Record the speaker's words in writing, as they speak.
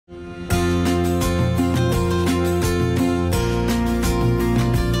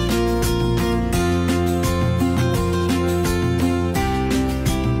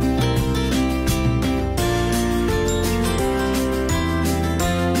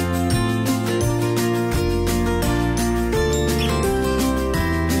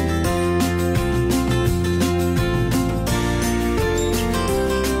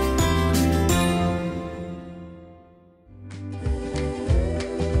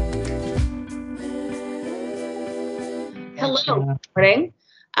Hello, good morning.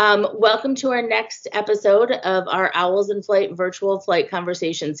 Welcome to our next episode of our Owls in Flight virtual flight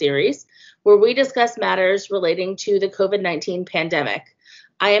conversation series, where we discuss matters relating to the COVID-19 pandemic.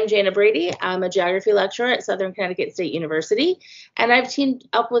 I am Jana Brady. I'm a geography lecturer at Southern Connecticut State University, and I've teamed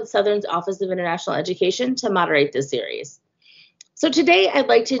up with Southern's Office of International Education to moderate this series. So today I'd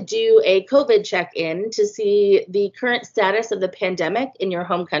like to do a COVID check-in to see the current status of the pandemic in your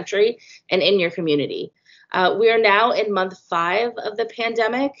home country and in your community. We are now in month 5 of the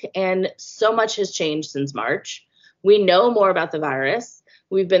pandemic, and so much has changed since March. We know more about the virus.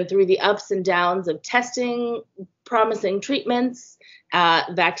 We've been through the ups and downs of testing, promising treatments,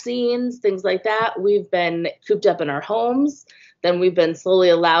 vaccines, things like that. We've been cooped up in our homes. Then we've been slowly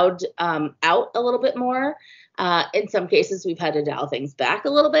allowed out a little bit more. In some cases, we've had to dial things back a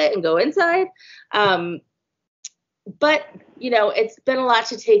little bit and go inside. But, you know, it's been a lot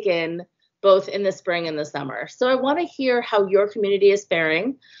to take in, both in the spring and the summer. So I want to hear how your community is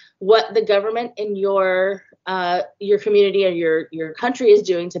faring, what the government in your community or your country is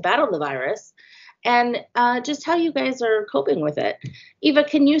doing to battle the virus, and just how you guys are coping with it. Eva,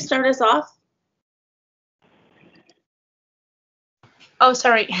 can you start us off? Oh,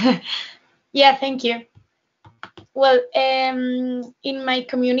 sorry. Yeah, thank you. Well, in my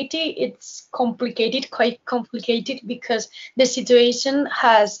community, it's quite complicated, because the situation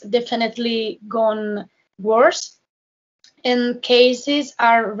has definitely gone worse and cases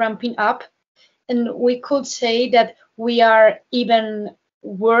are ramping up. And we could say that we are even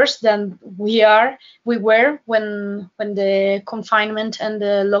worse than we were when the confinement and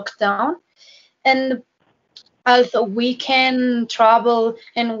the lockdown. And although we can travel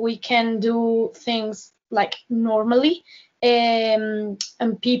and we can do things like normally, and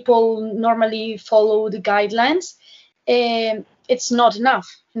people normally follow the guidelines, it's not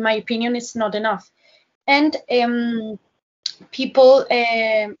enough. In my opinion, it's not enough. And people,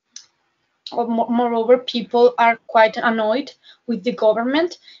 moreover, people are quite annoyed with the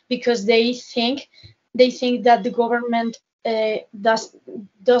government, because they think that the government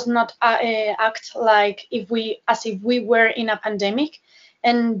does not act like as if we were in a pandemic,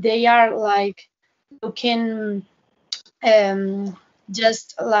 and they are like looking,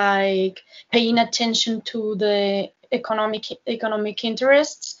 just like paying attention to the economic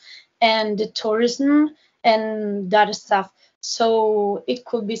interests and the tourism and that stuff. So it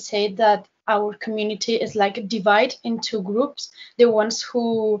could be said that our community is like divided into groups: the ones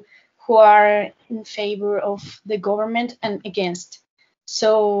who are in favor of the government and against.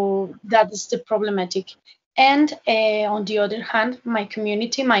 So that is the problematic. And on the other hand, my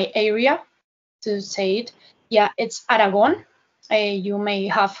community, my area, to say it, yeah, it's Aragon. You may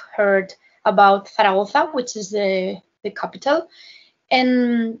have heard about Zaragoza, which is the capital.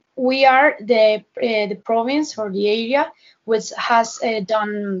 And we are the province or the area which has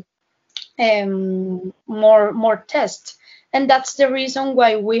done more tests. And that's the reason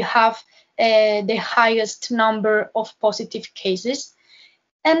why we have the highest number of positive cases.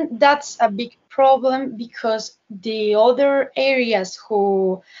 And that's a big problem, because the other areas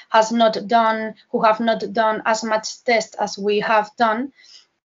who have not done as much tests as we have done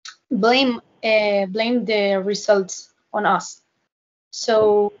blame the results on us.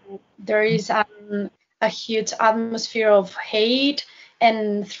 So there is a huge atmosphere of hate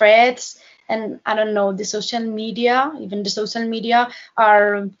and threats, and I don't know, the social media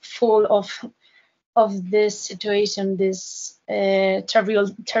are full of this situation, this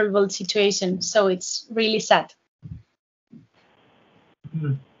terrible situation. So it's really sad.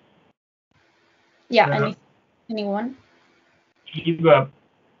 Mm-hmm. Yeah, anyone? Eva,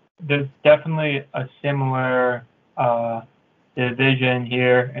 there's definitely a similar division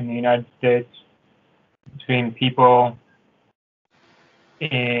here in the United States between people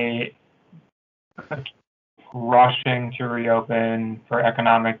rushing to reopen for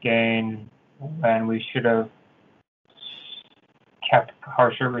economic gain when we should have kept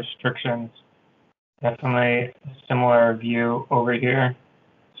harsher restrictions. Definitely a similar view over here,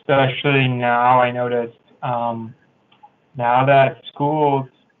 especially now. I noticed now that schools,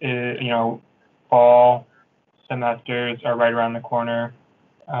 fall semesters are right around the corner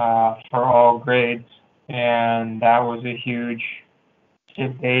for all grades, and that was a huge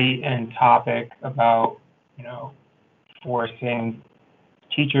debate and topic about, forcing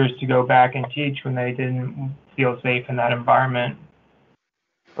teachers to go back and teach when they didn't feel safe in that environment.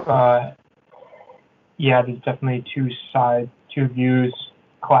 Yeah, there's definitely two views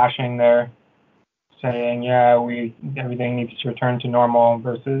clashing there, saying, yeah, everything needs to return to normal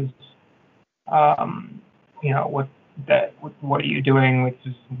versus, what are you doing, which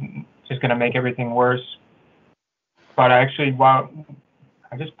is just going to make everything worse. But I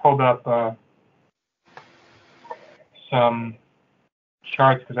just pulled up some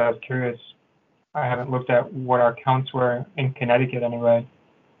charts because I was curious. I haven't looked at what our counts were in Connecticut anyway.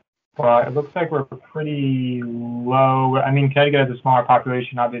 But it looks like we're pretty low. I mean, Connecticut has a smaller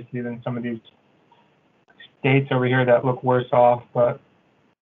population, obviously, than some of these states over here that look worse off. But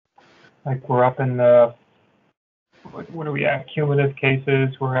like we're up in the, what are we at? Cumulative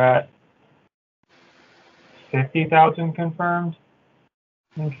cases, we're at 50,000 confirmed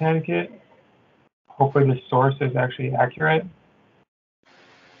in Connecticut. Hopefully the source is actually accurate.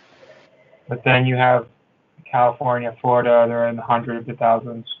 But then you have California, Florida, they're in the hundreds of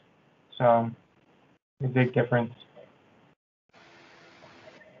thousands. So a big difference.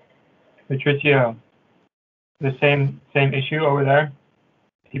 Patricio, the same issue over there?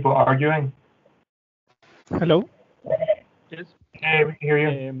 People arguing? Hello. Yes. Hey, we can hear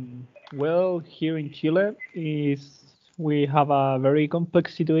you. Well, here in Chile we have a very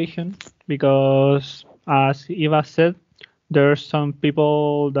complex situation because, as Eva said, there's some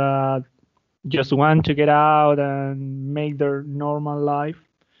people that just want to get out and make their normal life,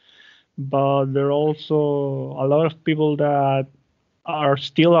 but there are also a lot of people that are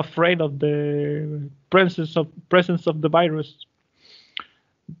still afraid of the presence of the virus.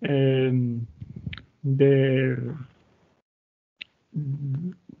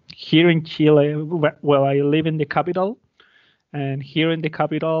 Here in Chile, well, I live in the capital, and here in the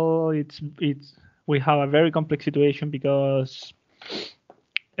capital, we have a very complex situation because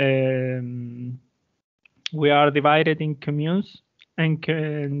we are divided in communes,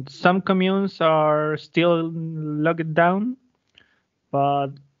 and some communes are still locked down, but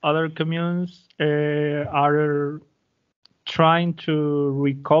other communes are trying to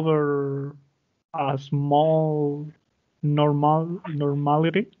recover a small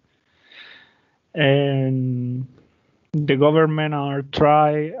normality, and the government are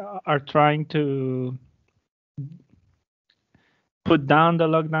trying to put down the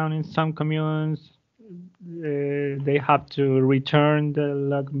lockdown in some communes. They have to return the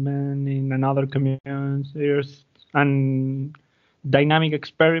lockdown in another communes. There's an dynamic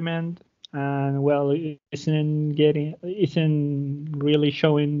experiment, and well, it isn't really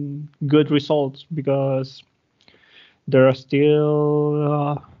showing good results because there are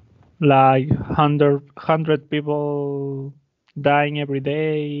still like 100 people dying every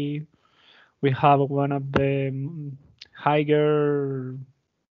day. We have one of the higher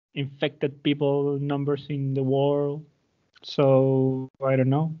infected people numbers in the world. So I don't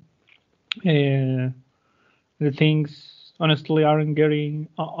know. The things honestly aren't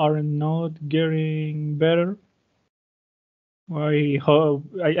not getting better.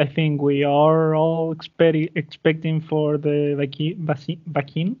 I think we are all expecting for the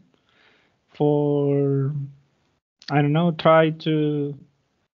vaccine for, I don't know, try to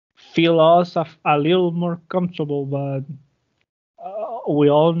feel us a little more comfortable, but we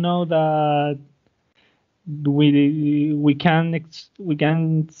all know that we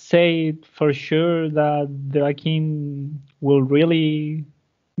can say it for sure that the vaccine will really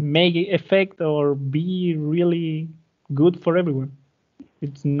make effect or be really good for everyone.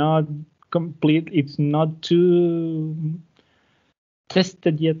 It's not complete. It's not too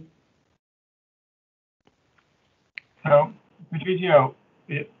tested yet. So, Patricio,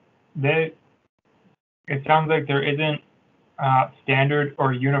 it sounds like there isn't standard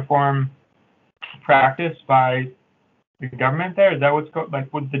or uniform practice by the government there. Is that what's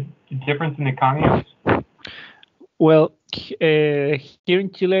what's the difference in the communes? Well, here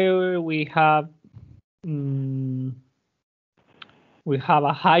in Chile we have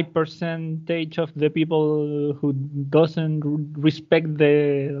a high percentage of the people who doesn't respect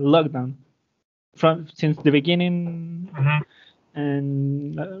the lockdown since the beginning. Mm-hmm.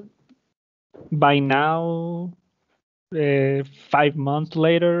 And by now, 5 months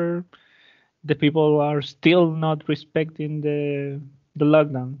later, the people are still not respecting the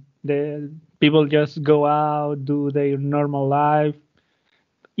lockdown. The people just go out, do their normal life.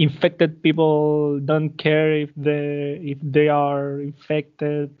 Infected people don't care if they are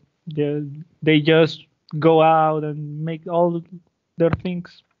infected. They just go out and make all their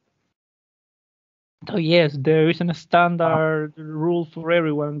things. So yes, there isn't a standard rule for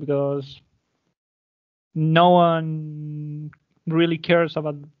everyone because no one really cares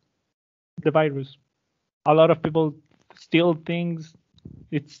about the virus. A lot of people still think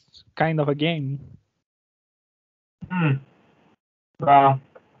it's kind of a game. Well,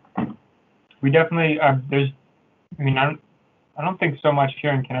 we definitely there's. I mean, I don't think so much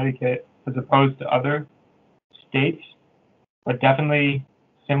here in Connecticut as opposed to other states, but definitely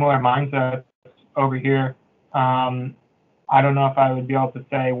similar mindsets over here I don't know if I would be able to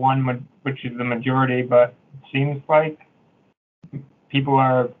say one which is the majority, but it seems like people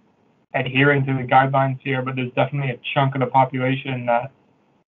are adhering to the guidelines here, but there's definitely a chunk of the population that,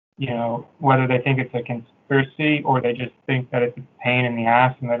 whether they think it's a conspiracy or they just think that it's a pain in the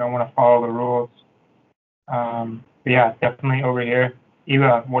ass and they don't want to follow the rules. But yeah, definitely over here.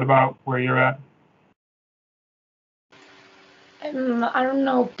 Eva, what about where you're at? I don't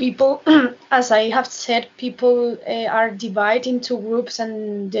know. People, as I have said, people are divided into groups,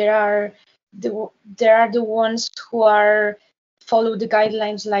 and there are the ones who are follow the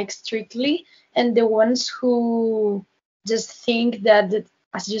guidelines like strictly, and the ones who just think that,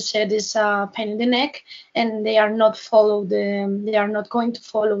 as you said, is a pain in the neck, and they are not they are not going to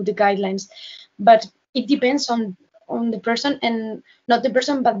follow the guidelines. But it depends on the person, and not the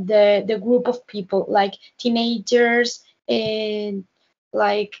person, but the group of people, like teenagers and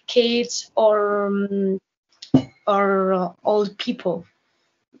like kids or old people.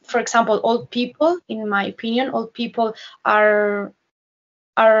 For example, old people, in my opinion, old people are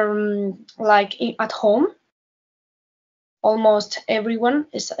like at home. Almost everyone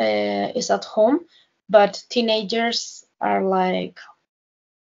is at home, but teenagers are like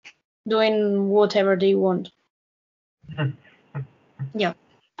doing whatever they want. Yeah.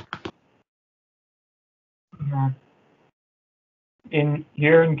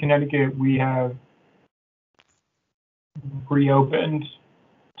 Here in Connecticut, we have reopened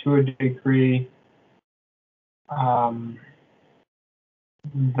to a degree. The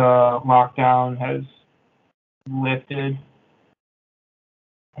lockdown has lifted,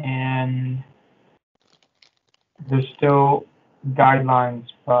 and there's still guidelines,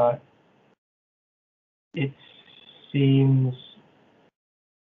 but it seems,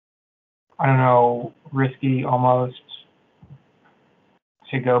 I don't know, risky almost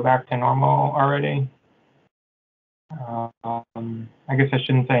to go back to normal already. I guess I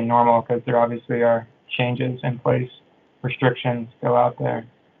shouldn't say normal because there obviously are changes in place, restrictions still out there,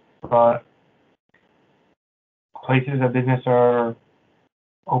 but places of business are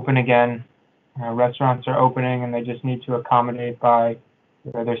open again. Restaurants are opening, and they just need to accommodate by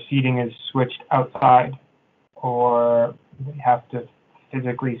whether their seating is switched outside or they have to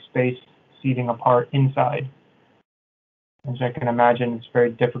physically space seating apart inside. As I can imagine, it's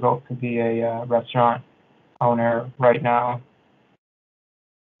very difficult to be a restaurant owner right now.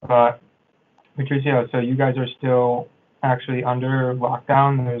 But Patricia, so you guys are still actually under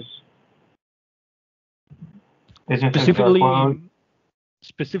lockdown. There's businesses are closed.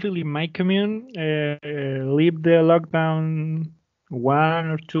 Specifically, my commune leave the lockdown 1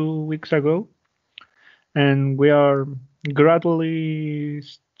 or 2 weeks ago, and we are gradually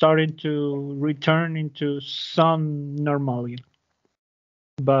starting to return into some normality.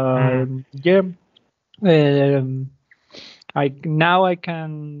 But yeah, I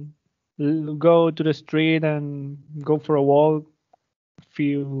can go to the street and go for a walk,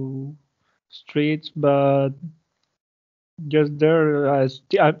 few streets, but just there.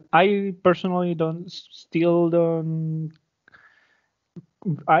 I personally don't.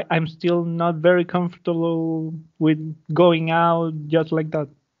 I'm still not very comfortable with going out just like that.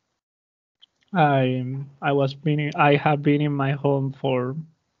 I have been in my home for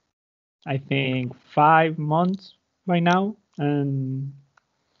I think 5 months by now, and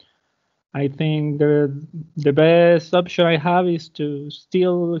I think the best option I have is to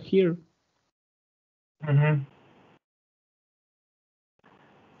still here. Mm-hmm.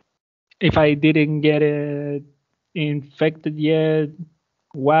 If I didn't get it infected yet,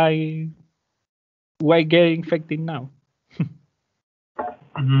 why get infected now?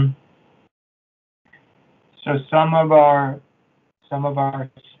 Mm-hmm. So some of our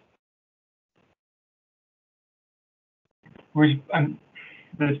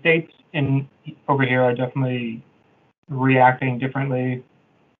the states over here are definitely reacting differently,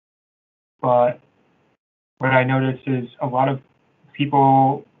 but what I noticed is a lot of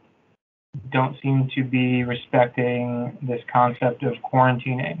people don't seem to be respecting this concept of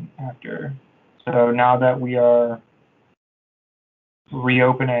quarantining after. So now that we are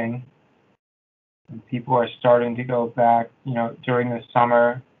reopening and people are starting to go back, during the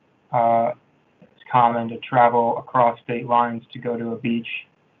summer, it's common to travel across state lines to go to a beach.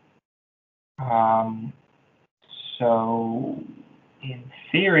 So in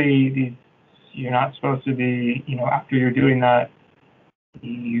theory, you're not supposed to be, after you're doing that,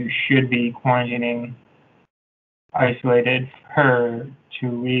 you should be quarantining isolated for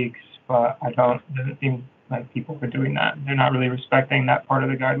 2 weeks, but it doesn't seem like people are doing that. They're not really respecting that part of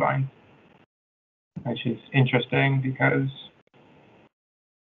the guidelines, which is interesting because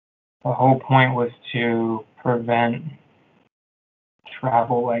the whole point was to prevent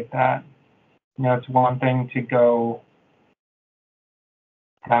travel like that. You know, it's one thing to go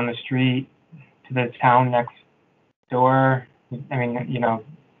down the street to the town next door. I mean, you know,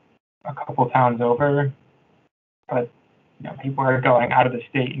 a couple towns over, but you know, people are going out of the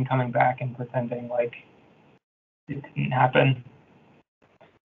state and coming back and pretending like it didn't happen,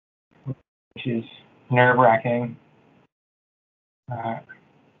 which is nerve-wracking.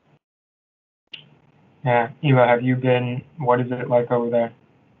 Yeah, Eva, have you been? What is it like over there?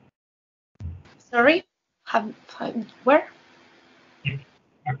 Sorry, where?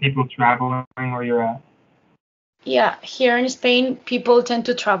 Are people traveling where you're at? Yeah, here in Spain, people tend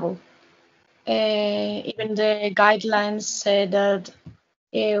to travel. Even the guidelines say that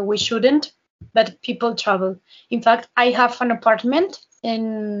we shouldn't, but people travel. In fact, I have an apartment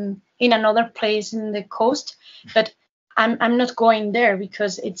in another place in the coast, but I'm not going there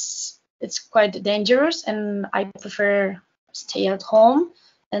because it's quite dangerous, and I prefer stay at home.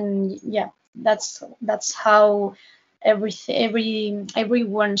 And yeah, that's how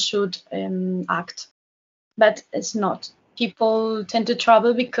everyone should act, but it's not. People tend to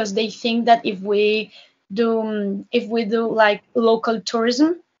travel because they think that if we do like local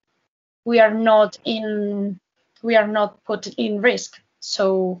tourism, we are not put in risk.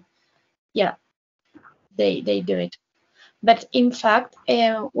 So yeah, they do it. But in fact,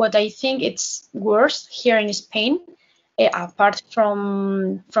 what I think it's worse here in Spain, apart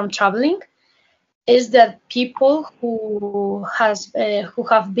from traveling, is that people who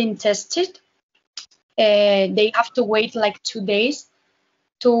have been tested, they have to wait like 2 days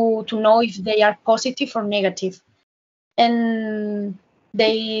to know if they are positive or negative, and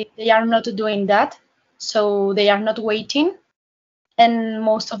they are not doing that, so they are not waiting, and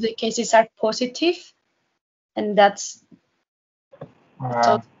most of the cases are positive, and that's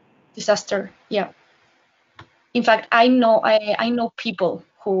Wow. disaster. Yeah. In fact, I know people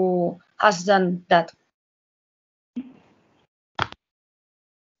who has done that.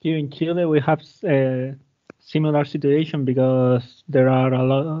 Here in Chile, we have a similar situation because there are a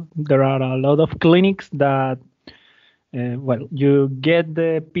lot of clinics that well, you get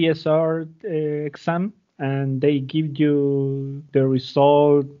the PSR exam and they give you the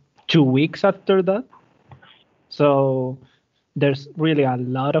result 2 weeks after that. So there's really a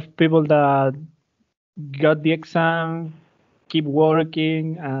lot of people that got the exam, keep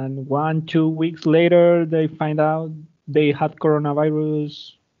working, and 1-2 weeks later they find out they had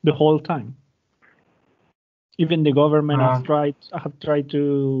coronavirus the whole time. Even the government Wow. have tried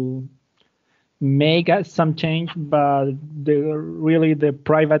to make some change, but the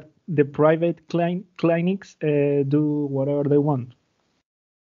private clinics do whatever they want.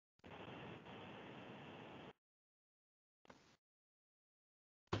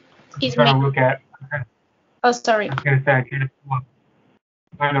 Excuse I'm trying me. to look at. Oh, sorry. I was going to say, I'm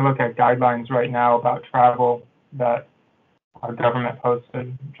trying to look at guidelines right now about travel that our government posted.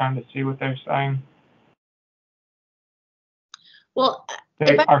 I'm trying to see what they're saying. Well,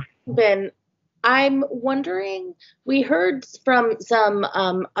 They if I are. Ben, I'm wondering, we heard from some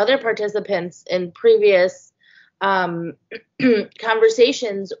other participants in previous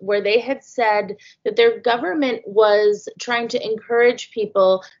conversations where they had said that their government was trying to encourage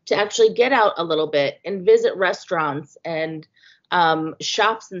people to actually get out a little bit and visit restaurants and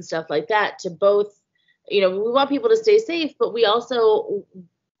shops and stuff like that, to both, we want people to stay safe, but we also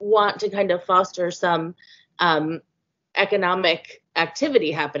want to kind of foster some economic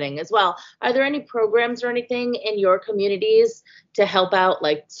activity happening as well. Are there any programs or anything in your communities to help out,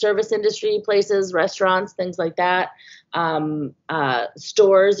 like service industry places, restaurants, things like that,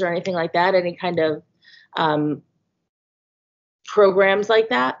 stores or anything like that? Any kind of programs like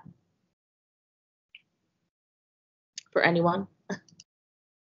that for anyone?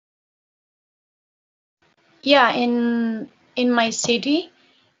 Yeah, in my city,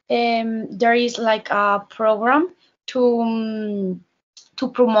 there is like a program to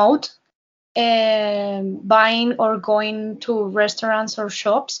promote buying or going to restaurants or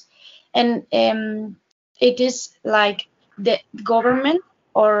shops, and it is like the government,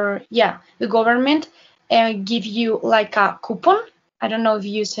 or yeah, the government give you like a coupon. I don't know if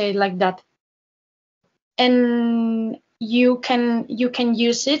you say it like that, and you can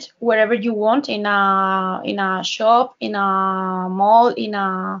use it wherever you want, in a shop, in a mall, in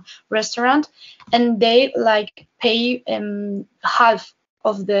a restaurant, and they like pay half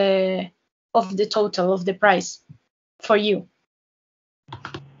of the total of the price for you.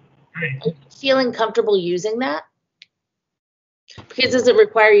 Are you feeling comfortable using that? Because does it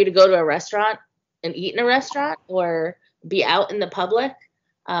require you to go to a restaurant and eat in a restaurant or be out in the public?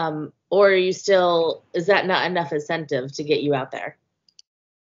 or are you still, is that not enough incentive to get you out there?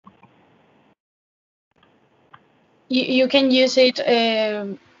 You can use it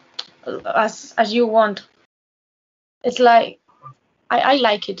as you want. It's like I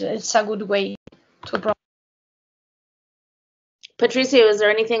like it. It's a good way to promote. Patricio, is there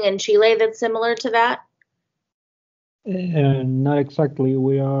anything in Chile that's similar to that? Not exactly.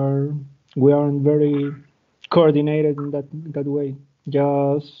 We aren't very coordinated in that way.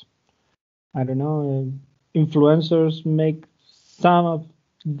 Just I don't know. Influencers make some of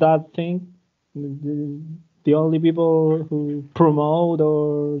that thing. The only people who promote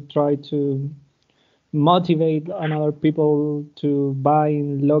or try to motivate another people to buy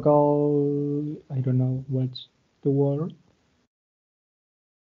in local, I don't know what's the word,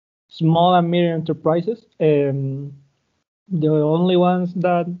 small and medium enterprises. The only ones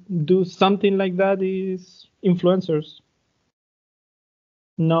that do something like that is influencers.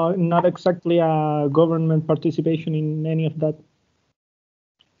 No, not exactly a government participation in any of that.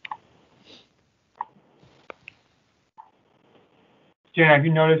 Jen, have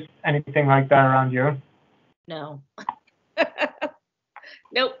you noticed anything like that around you? No.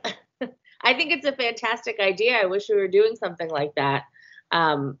 Nope. I think it's a fantastic idea. I wish we were doing something like that.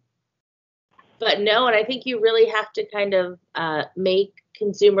 But no, and I think you really have to kind of make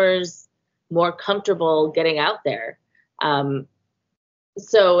consumers more comfortable getting out there.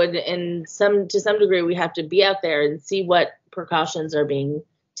 So to some degree, we have to be out there and see what precautions are being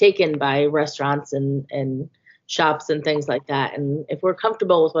taken by restaurants and shops and things like that. And if we're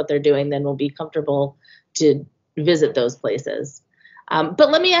comfortable with what they're doing, then we'll be comfortable to visit those places.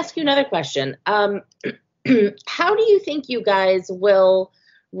 But let me ask you another question. How do you think you guys will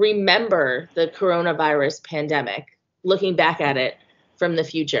remember the coronavirus pandemic, looking back at it from the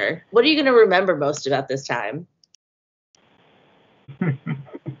future? What are you going to remember most about this time? I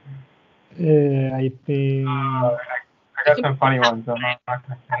think I got some funny ones. I'm not going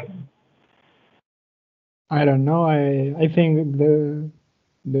to say them. I don't know. I think the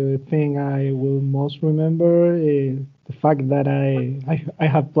thing I will most remember is the fact that I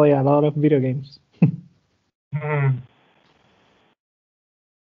have played a lot of video games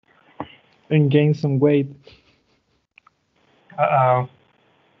and gained some weight. Uh-oh.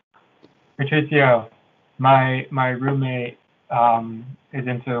 Patricio, my roommate is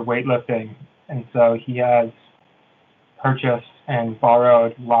into weightlifting, and so he has purchased and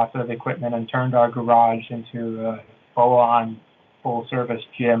borrowed lots of equipment and turned our garage into a full-on, full-service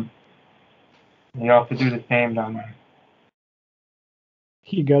gym. And you have to do the same down there.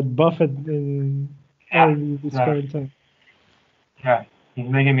 He got buffeted in early this current time. Yeah, he's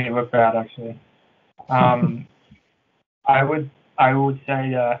making me look bad, actually. I would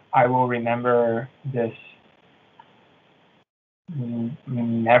say that I will remember this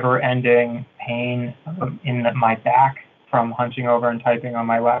never-ending pain in my back from hunching over and typing on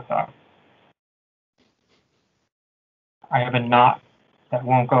my laptop. I have a knot that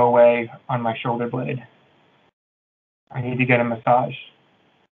won't go away on my shoulder blade. I need to get a massage.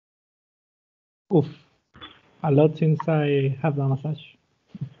 Oof, a lot since I have the massage.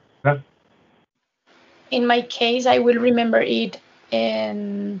 Yep. In my case, I will remember it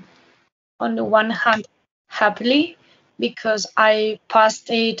on the one hand happily because I passed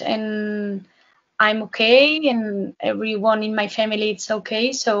it and I'm okay and everyone in my family it's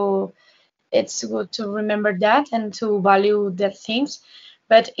okay. So it's good to remember that and to value the things.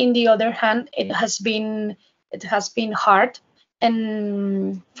 But in the other hand, it has been hard,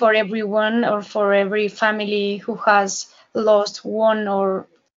 and for everyone or for every family who has lost one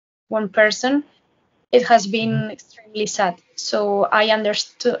person, it has been extremely sad. So I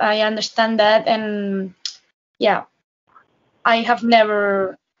understand that, and yeah, I have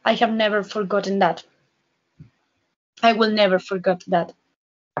never forgotten that. I will never forget that.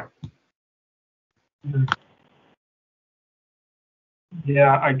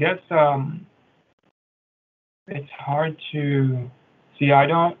 Yeah, I guess it's hard to see. I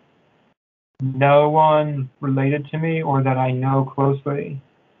don't no one related to me or that I know closely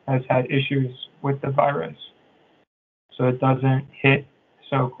has had issues with the virus. So it doesn't hit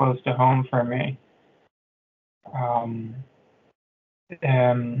so close to home for me.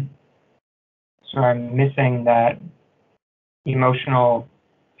 And so I'm missing that emotional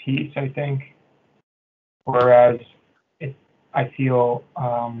piece, I think. Whereas I feel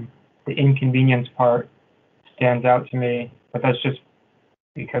the inconvenience part stands out to me, but that's just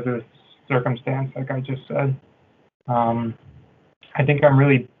because of the circumstance, like I just said. I think I'm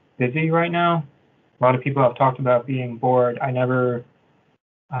really busy right now. A lot of people have talked about being bored. I never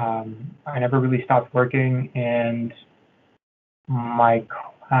really stopped working, and my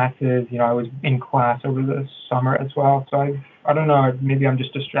classes. I was in class over the summer as well. So I don't know, maybe I'm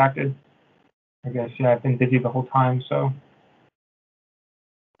just distracted. I guess, yeah, I've been busy the whole time. So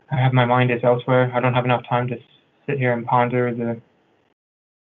I have my mind is elsewhere. I don't have enough time to sit here and ponder the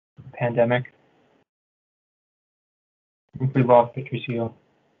pandemic. I think we lost Patricio.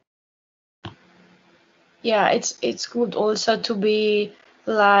 Yeah, it's good also to be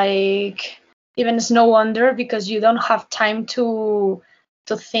like, even it's no wonder because you don't have time to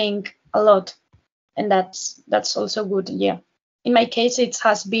think a lot, and that's also good. Yeah, in my case it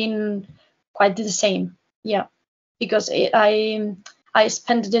has been quite the same. Yeah, because I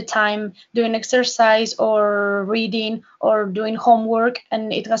spend the time doing exercise or reading or doing homework,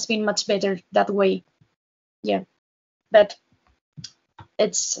 and it has been much better that way. Yeah, but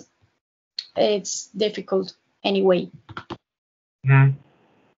it's difficult anyway. Mm-hmm.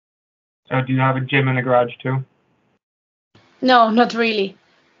 So do you have a gym in the garage too? No, not really,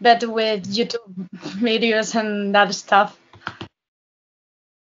 but with YouTube videos and that stuff.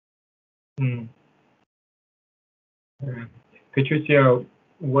 Hmm. Yeah. Patricio,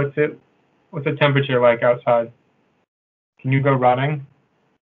 what's the temperature like outside? Can you go running?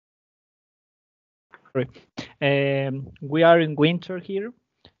 We are in winter here,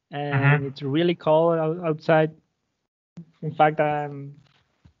 and it's really cold outside. In fact, I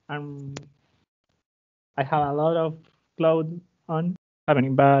have a lot of clothes on,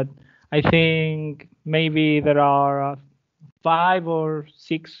 but I think maybe there are 5 or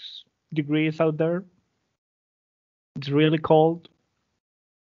 6 degrees out there. It's really cold,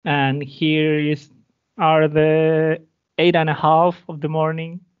 and here are the 8:30 of the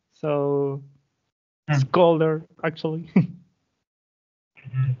morning, so it's colder actually.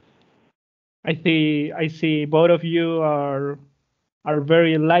 I see both of you are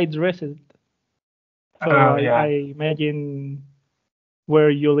very light dressed. So Yeah. I imagine where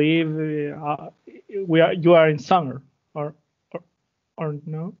you live, you are in summer, or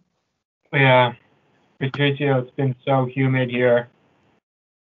no? Yeah, Patricio, it's been so humid here.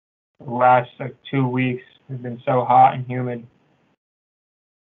 The last 2 weeks has been so hot and humid.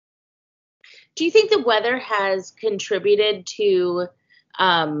 Do you think the weather has contributed to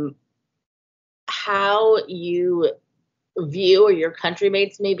how you view, or your country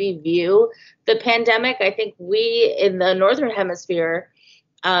mates maybe view, the pandemic? I think we in the Northern Hemisphere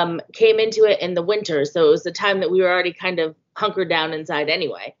came into it in the winter. So it was the time that we were already kind of hunkered down inside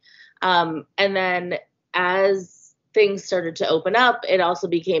anyway. And then as things started to open up, it also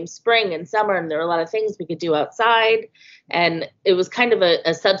became spring and summer, and there were a lot of things we could do outside. And it was kind of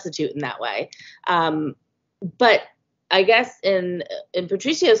a substitute in that way. But I guess in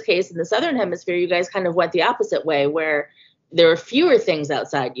Patricio's case, in the Southern Hemisphere, you guys kind of went the opposite way, where there were fewer things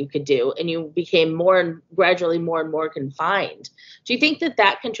outside you could do, and you became gradually more and more confined. Do you think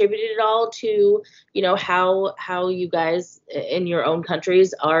that contributed at all to, how you guys in your own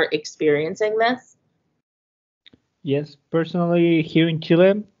countries are experiencing this? Yes, personally, here in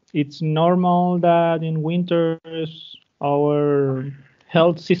Chile, it's normal that in winters our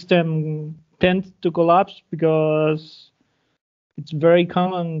health system tends to collapse because it's very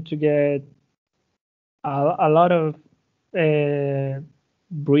common to get a lot of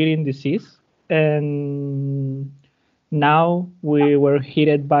breathing disease. And now we were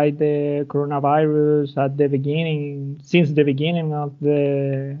hit by the coronavirus since the beginning of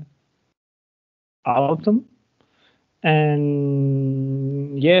the autumn.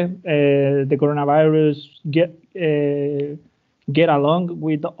 And the coronavirus get along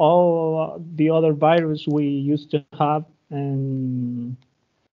with all the other virus we used to have, and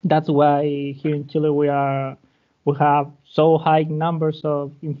that's why here in Chile we have so high numbers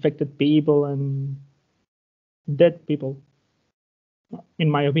of infected people and dead people, in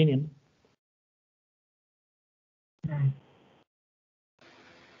my opinion.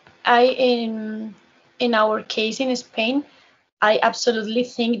 In our case in Spain, I absolutely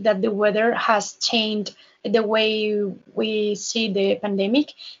think that the weather has changed the way we see the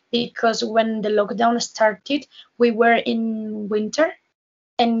pandemic, because when the lockdown started, we were in winter,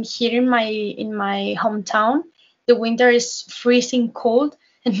 and here in my hometown, the winter is freezing cold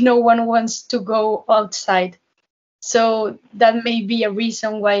and no one wants to go outside. So that may be a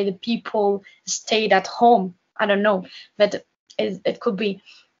reason why the people stayed at home. I don't know, but it could be.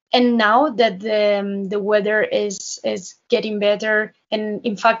 And now that the weather is getting better, and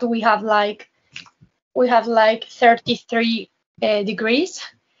in fact we have like 33 degrees,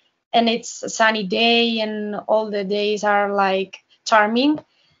 and it's a sunny day, and all the days are like charming.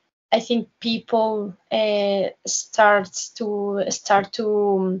 I think people start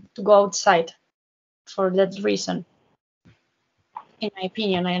to go outside for that reason. in my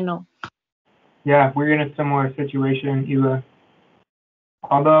opinion. I don't know. Yeah, we're in a similar situation, Ela.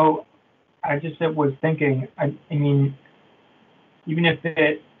 Although I just was thinking, I mean, even if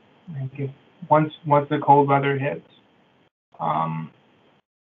once the cold weather hits, um,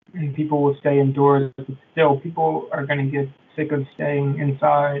 and people will stay indoors, but still people are going to get sick of staying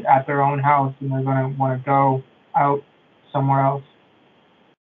inside at their own house, and they're going to want to go out somewhere else.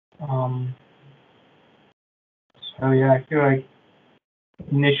 Um, so yeah, I feel like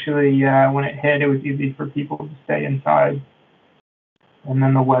initially, when it hit, it was easy for people to stay inside, and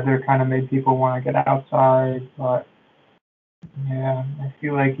then the weather kind of made people want to get outside. But yeah, I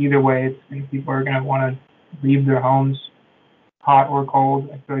feel like either way, people are going to want to leave their homes, hot or cold.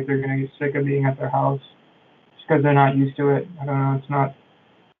 I feel like they're going to get sick of being at their house just because they're not used to it. I don't know. It's not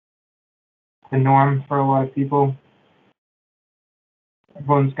the norm for a lot of people.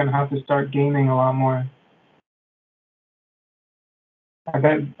 Everyone's going to have to start gaming a lot more. I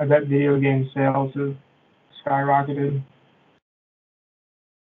bet video game sales have skyrocketed.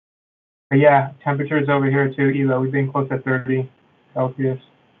 But yeah, temperatures over here too, Elo. We've been close to 30 Celsius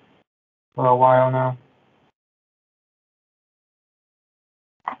for a while now.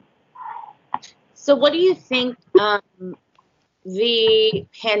 So, what do you think the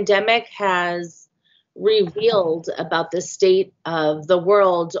pandemic has revealed about the state of the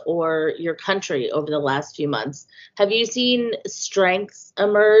world or your country over the last few months? Have you seen strengths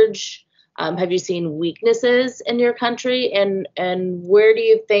emerge? Have you seen weaknesses in your country? And where do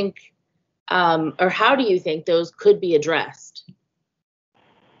you think, or how do you think those could be addressed?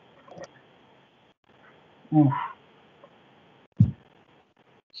 Oof.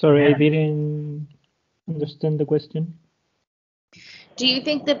 Sorry, I Yeah. didn't understand the question. Do you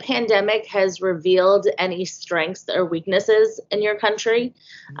think the pandemic has revealed any strengths or weaknesses in your country?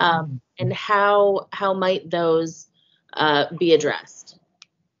 And how might those be addressed?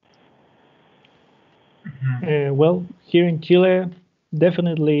 Well, here in Chile,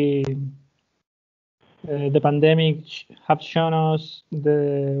 definitely the pandemic have shown us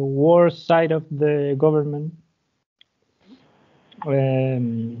the worst side of the government.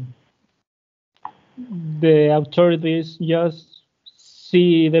 The authorities just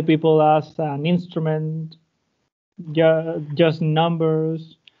see the people as an instrument, just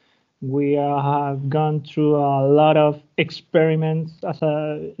numbers. We have gone through a lot of experiments,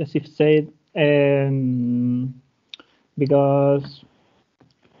 as if said, because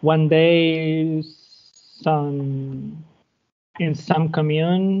one day in some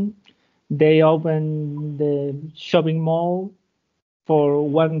commune they opened the shopping mall for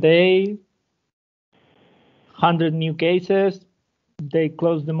one day, 100 new cases. They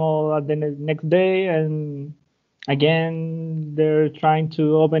closed them all at the next day, and again they're trying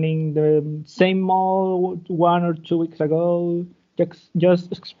to opening the same mall 1 or 2 weeks ago,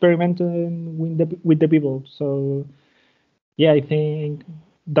 just experimenting with the people. So yeah, I think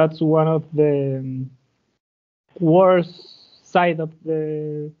that's one of the worst side of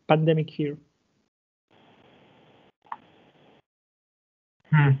the pandemic here.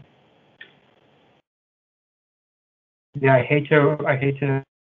 Yeah, I hate to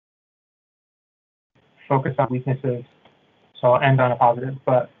focus on weaknesses, so I'll end on a positive.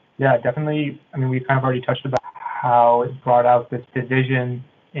 But yeah, definitely. I mean, we've kind of already touched about how it brought out this division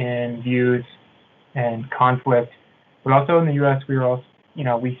in views and conflict. But also in the U.S.,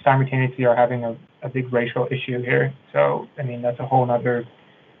 we simultaneously are having a big racial issue here. So I mean, that's a whole other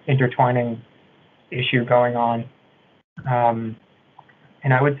intertwining issue going on.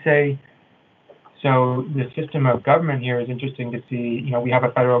 And I would say, so the system of government here is interesting to see. We have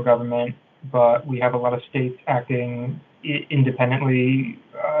a federal government, but we have a lot of states acting independently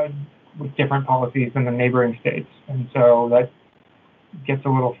with different policies than the neighboring states. And so that gets a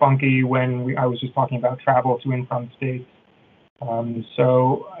little funky when I was just talking about travel to and from states.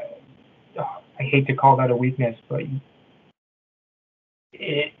 So I hate to call that a weakness, but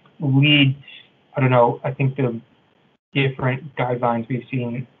it leads, I don't know, I think the different guidelines we've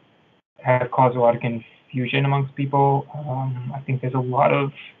seen have caused a lot of confusion amongst people. I think there's a lot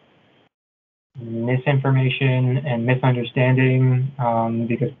of misinformation and misunderstanding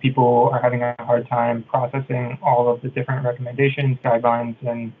because people are having a hard time processing all of the different recommendations, guidelines,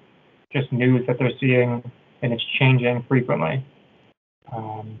 and just news that they're seeing, and it's changing frequently.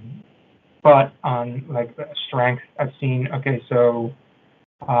 But on like strength, I've seen, okay, so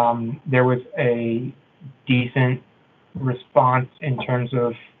there was a decent response in terms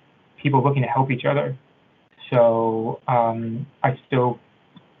of people looking to help each other. So I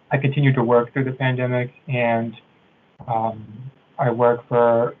continue to work through the pandemic, and I work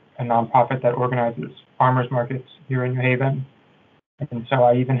for a nonprofit that organizes farmers markets here in New Haven. And so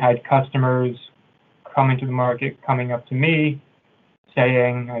I even had customers coming to the market, coming up to me,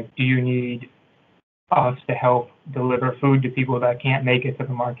 saying, like, do you need us to help deliver food to people that can't make it to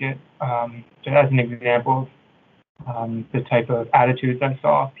the market? So as an example of the type of attitudes I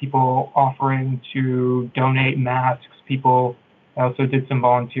saw, people offering to donate masks, people. I also did some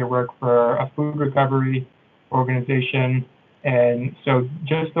volunteer work for a food recovery organization. And so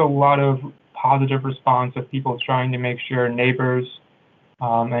just a lot of positive response of people trying to make sure neighbors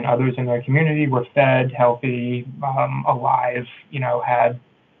and others in their community were fed, healthy, alive, had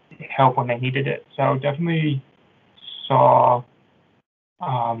help when they needed it. So definitely saw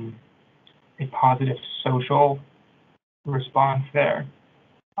a positive social response there.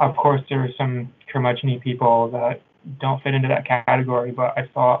 Of course, there are some curmudgeon people that don't fit into that category, but I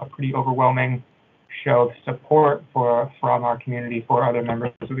saw a pretty overwhelming show of support from our community for other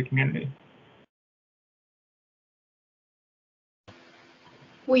members of the community.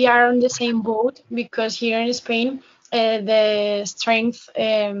 We are on the same boat because here in Spain, the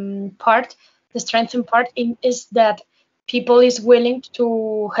strengthen part is that people is willing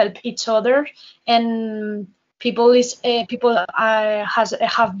to help each other, and people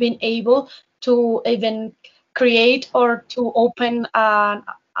have been able to even create or to open a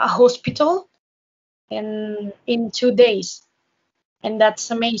hospital in 2 days, and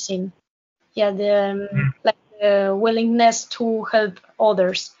that's amazing. Yeah, the willingness to help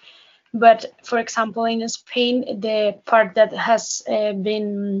others. But for example, in Spain, the part that has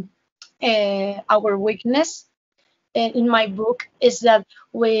been our weakness in my book is that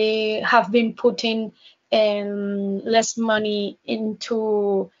we have been putting less money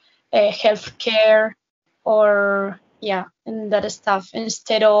into healthcare or and that stuff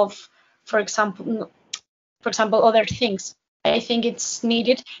instead of, for example, other things. I think it's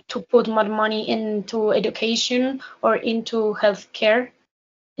needed to put more money into education or into healthcare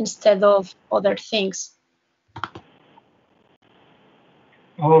instead of other things.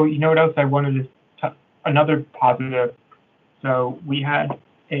 Oh, you know what else I wanted to another positive. So we had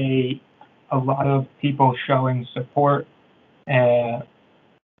a lot of people showing support and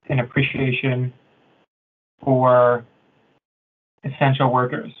appreciation for essential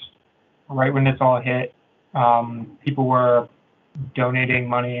workers. Right when this all hit, people were donating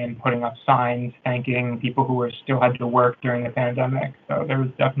money and putting up signs thanking people who still had to work during the pandemic. So there was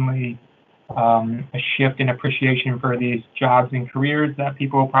definitely a shift in appreciation for these jobs and careers that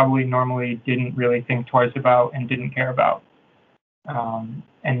people probably normally didn't really think twice about and didn't care about. And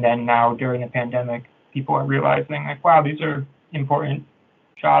then now during the pandemic, people are realizing, like, wow, these are important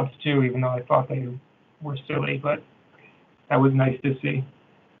jobs too, even though I thought they were silly, but that was nice to see.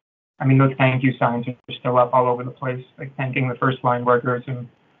 I mean, those thank you signs are still up all over the place, like thanking the first line workers and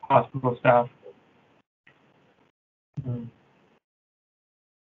hospital staff.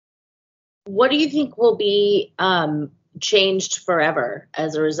 What do you think will be changed forever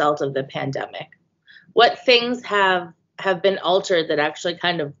as a result of the pandemic? What things have been altered that actually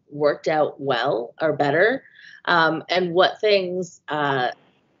kind of worked out well or better? And what things are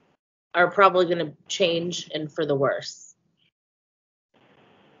probably going to change and for the worse?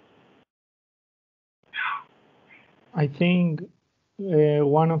 I think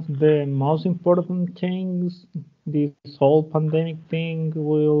one of the most important things this whole pandemic thing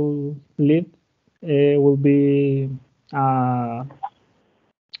will lead will be an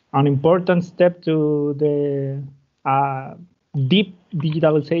important step to the deep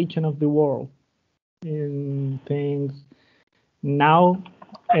digitalization of the world. In things now,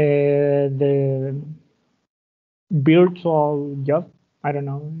 the virtual job, I don't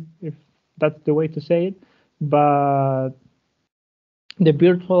know if that's the way to say it, but the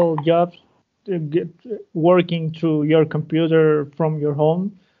virtual jobs working through your computer from your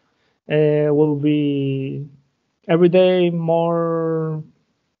home will be every day more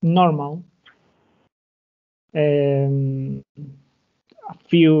normal. A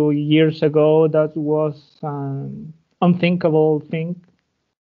few years ago, that was an unthinkable thing.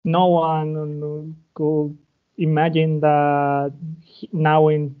 No one could imagine that now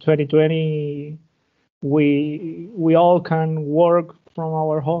in 2020 we all can work from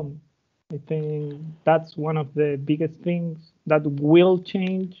our home. I think that's one of the biggest things that will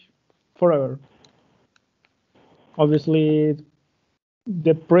change forever. Obviously,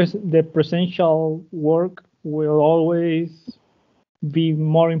 the presential work will always be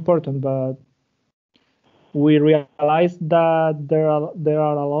more important, but we realize that there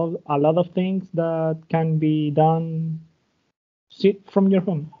are a lot of things that can be done from your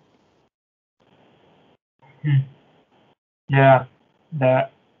home. Yeah,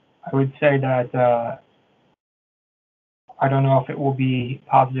 that I would say that I don't know if it will be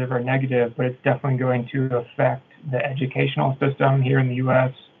positive or negative, but it's definitely going to affect the educational system here in the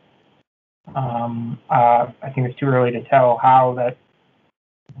U.S. I think it's too early to tell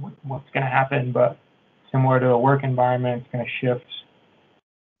what's going to happen, but similar to a work environment, it's going to shift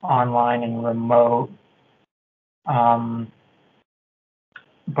online and remote.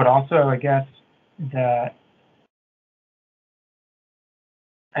 But also, I guess that,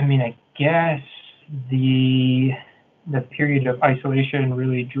 I guess the period of isolation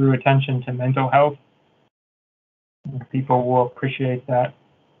really drew attention to mental health. People will appreciate that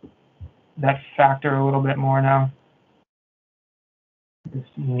factor a little bit more now. This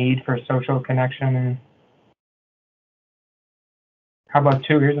need for social connection. And how about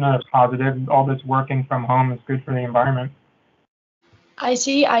here's another positive. All this working from home is good for the environment. I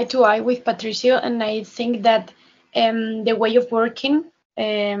see eye to eye with Patricio, and I think that the way of working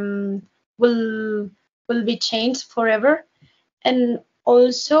will be changed forever. And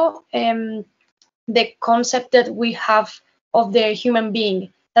also the concept that we have of the human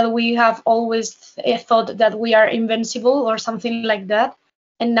being, that we have always thought that we are invincible or something like that,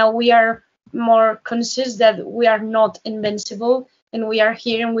 and now we are more conscious that we are not invincible, and we are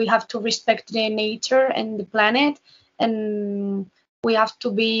here and we have to respect the nature and the planet, and we have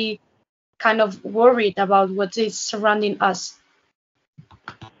to be kind of worried about what is surrounding us.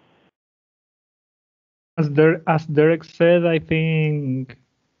 As Derek said, I think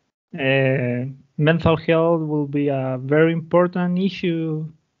mental health will be a very important issue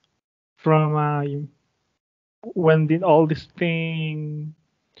from when all this thing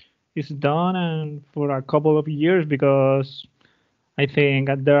is done and for a couple of years, because I think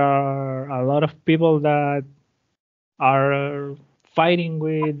that there are a lot of people that are fighting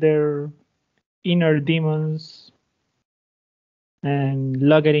with their inner demons and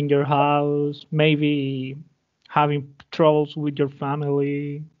lock it in your house, maybe having troubles with your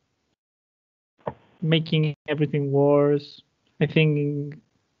family, making everything worse. I think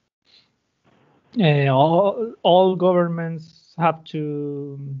all governments have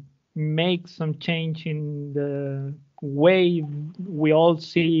to make some change in the way we all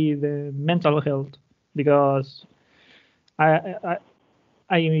see the mental health, because I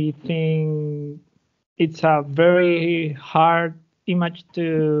think it's a very hard image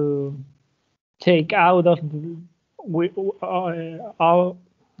to take out of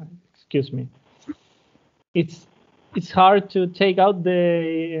excuse me. It's hard to take out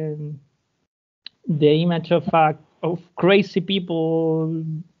the image of crazy people.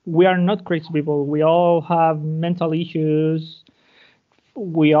 We are not crazy people. We all have mental issues.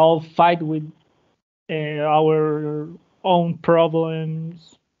 We all fight with our own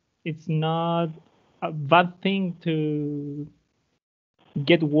problems. It's not a bad thing to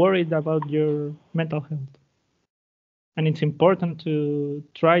get worried about your mental health. And it's important to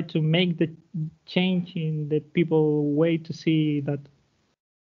try to make the change in the people way to see that.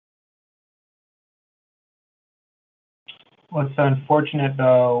 Well, it's unfortunate,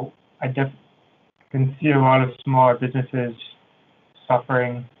 though. I can see a lot of smaller businesses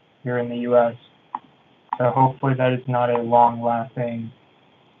suffering here in the U.S. So hopefully that is not a long-lasting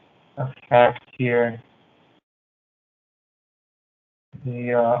effect here.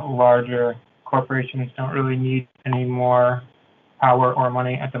 The larger corporations don't really need any more power or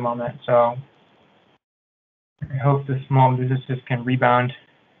money at the moment. So I hope the small businesses can rebound.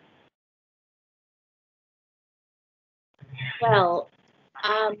 Well,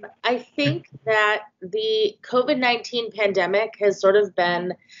 I think that the COVID-19 pandemic has sort of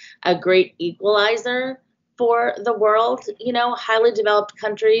been a great equalizer for the world. You know, highly developed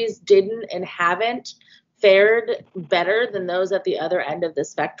countries didn't and haven't fared better than those at the other end of the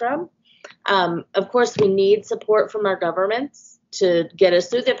spectrum. Of course, we need support from our governments to get us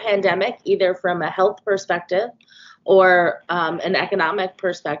through the pandemic, either from a health perspective or an economic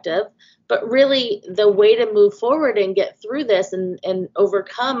perspective. But really, the way to move forward and get through this and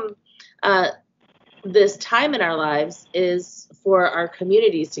overcome this time in our lives is for our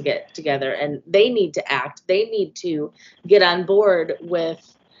communities to get together, and they need to act. They need to get on board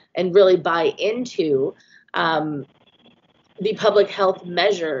with and really buy into the public health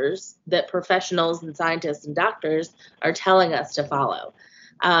measures that professionals and scientists and doctors are telling us to follow.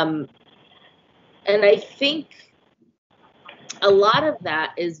 And I think a lot of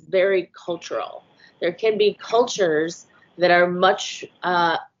that is very cultural. There can be cultures that are much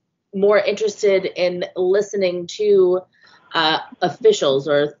more interested in listening to officials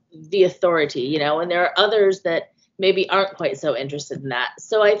or the authority, you know, and there are others that maybe aren't quite so interested in that.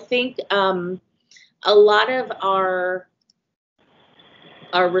 So I think a lot of our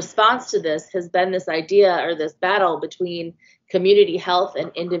our response to this has been this idea or this battle between community health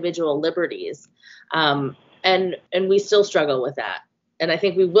and individual liberties. And we still struggle with that. And I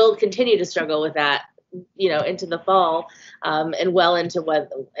think we will continue to struggle with that, into the fall, and well into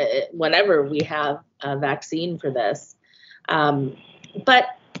whenever we have a vaccine for this. But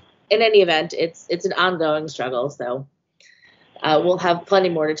in any event, it's an ongoing struggle. So we'll have plenty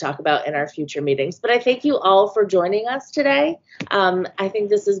more to talk about in our future meetings. But I thank you all for joining us today. I think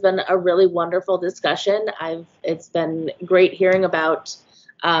this has been a really wonderful discussion. It's been great hearing about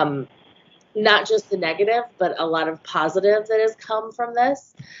not just the negative, but a lot of positive that has come from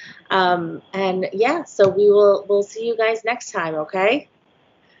this. And yeah, so we'll see you guys next time, okay?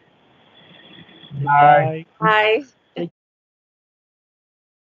 Bye. Bye.